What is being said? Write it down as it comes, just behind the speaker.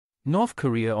North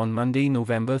Korea on Monday,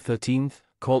 November 13,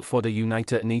 called for the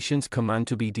United Nations Command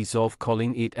to be dissolved,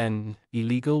 calling it an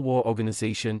illegal war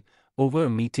organization, over a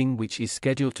meeting which is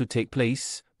scheduled to take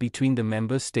place between the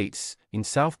member states in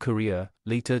South Korea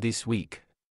later this week.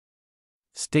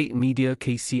 State media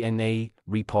KCNA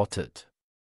reported.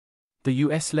 The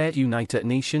US-led United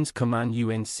Nations Command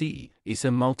 (UNC) is a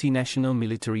multinational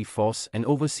military force and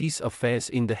oversees affairs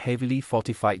in the heavily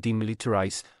fortified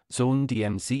demilitarized zone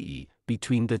 (DMZ)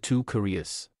 between the two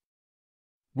Koreas,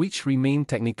 which remain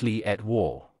technically at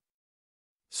war.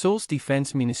 Seoul's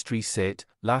defense ministry said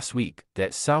last week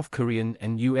that South Korean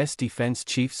and US defense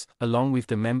chiefs, along with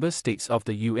the member states of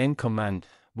the UN command,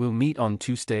 will meet on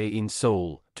Tuesday in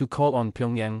Seoul to call on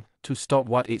Pyongyang to stop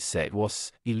what it said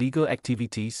was illegal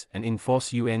activities and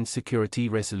enforce UN security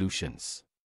resolutions.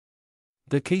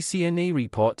 The KCNA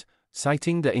report,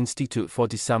 citing the Institute for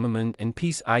Disarmament and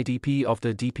Peace (IDP) of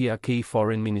the DPRK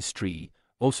Foreign Ministry,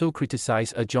 also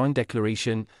criticized a joint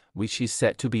declaration which is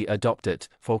set to be adopted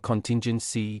for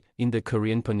contingency in the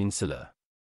Korean Peninsula.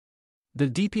 The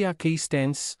DPRK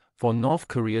stands for North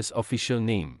Korea's official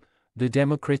name, the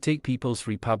Democratic People's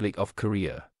Republic of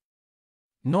Korea.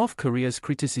 North Korea's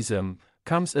criticism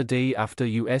comes a day after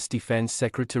U.S. Defense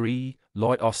Secretary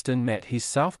Lloyd Austin met his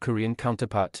South Korean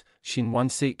counterpart, Shin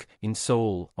Won-sik, in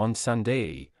Seoul on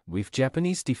Sunday, with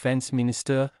Japanese Defense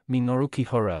Minister Minoru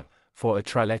Kihara, for a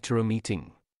trilateral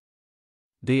meeting.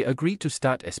 They agreed to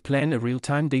start as planned a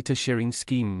real-time data-sharing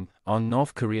scheme on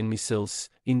North Korean missiles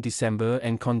in December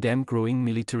and condemned growing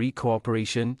military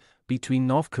cooperation between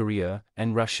North Korea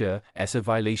and Russia as a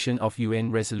violation of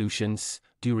UN resolutions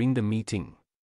during the meeting.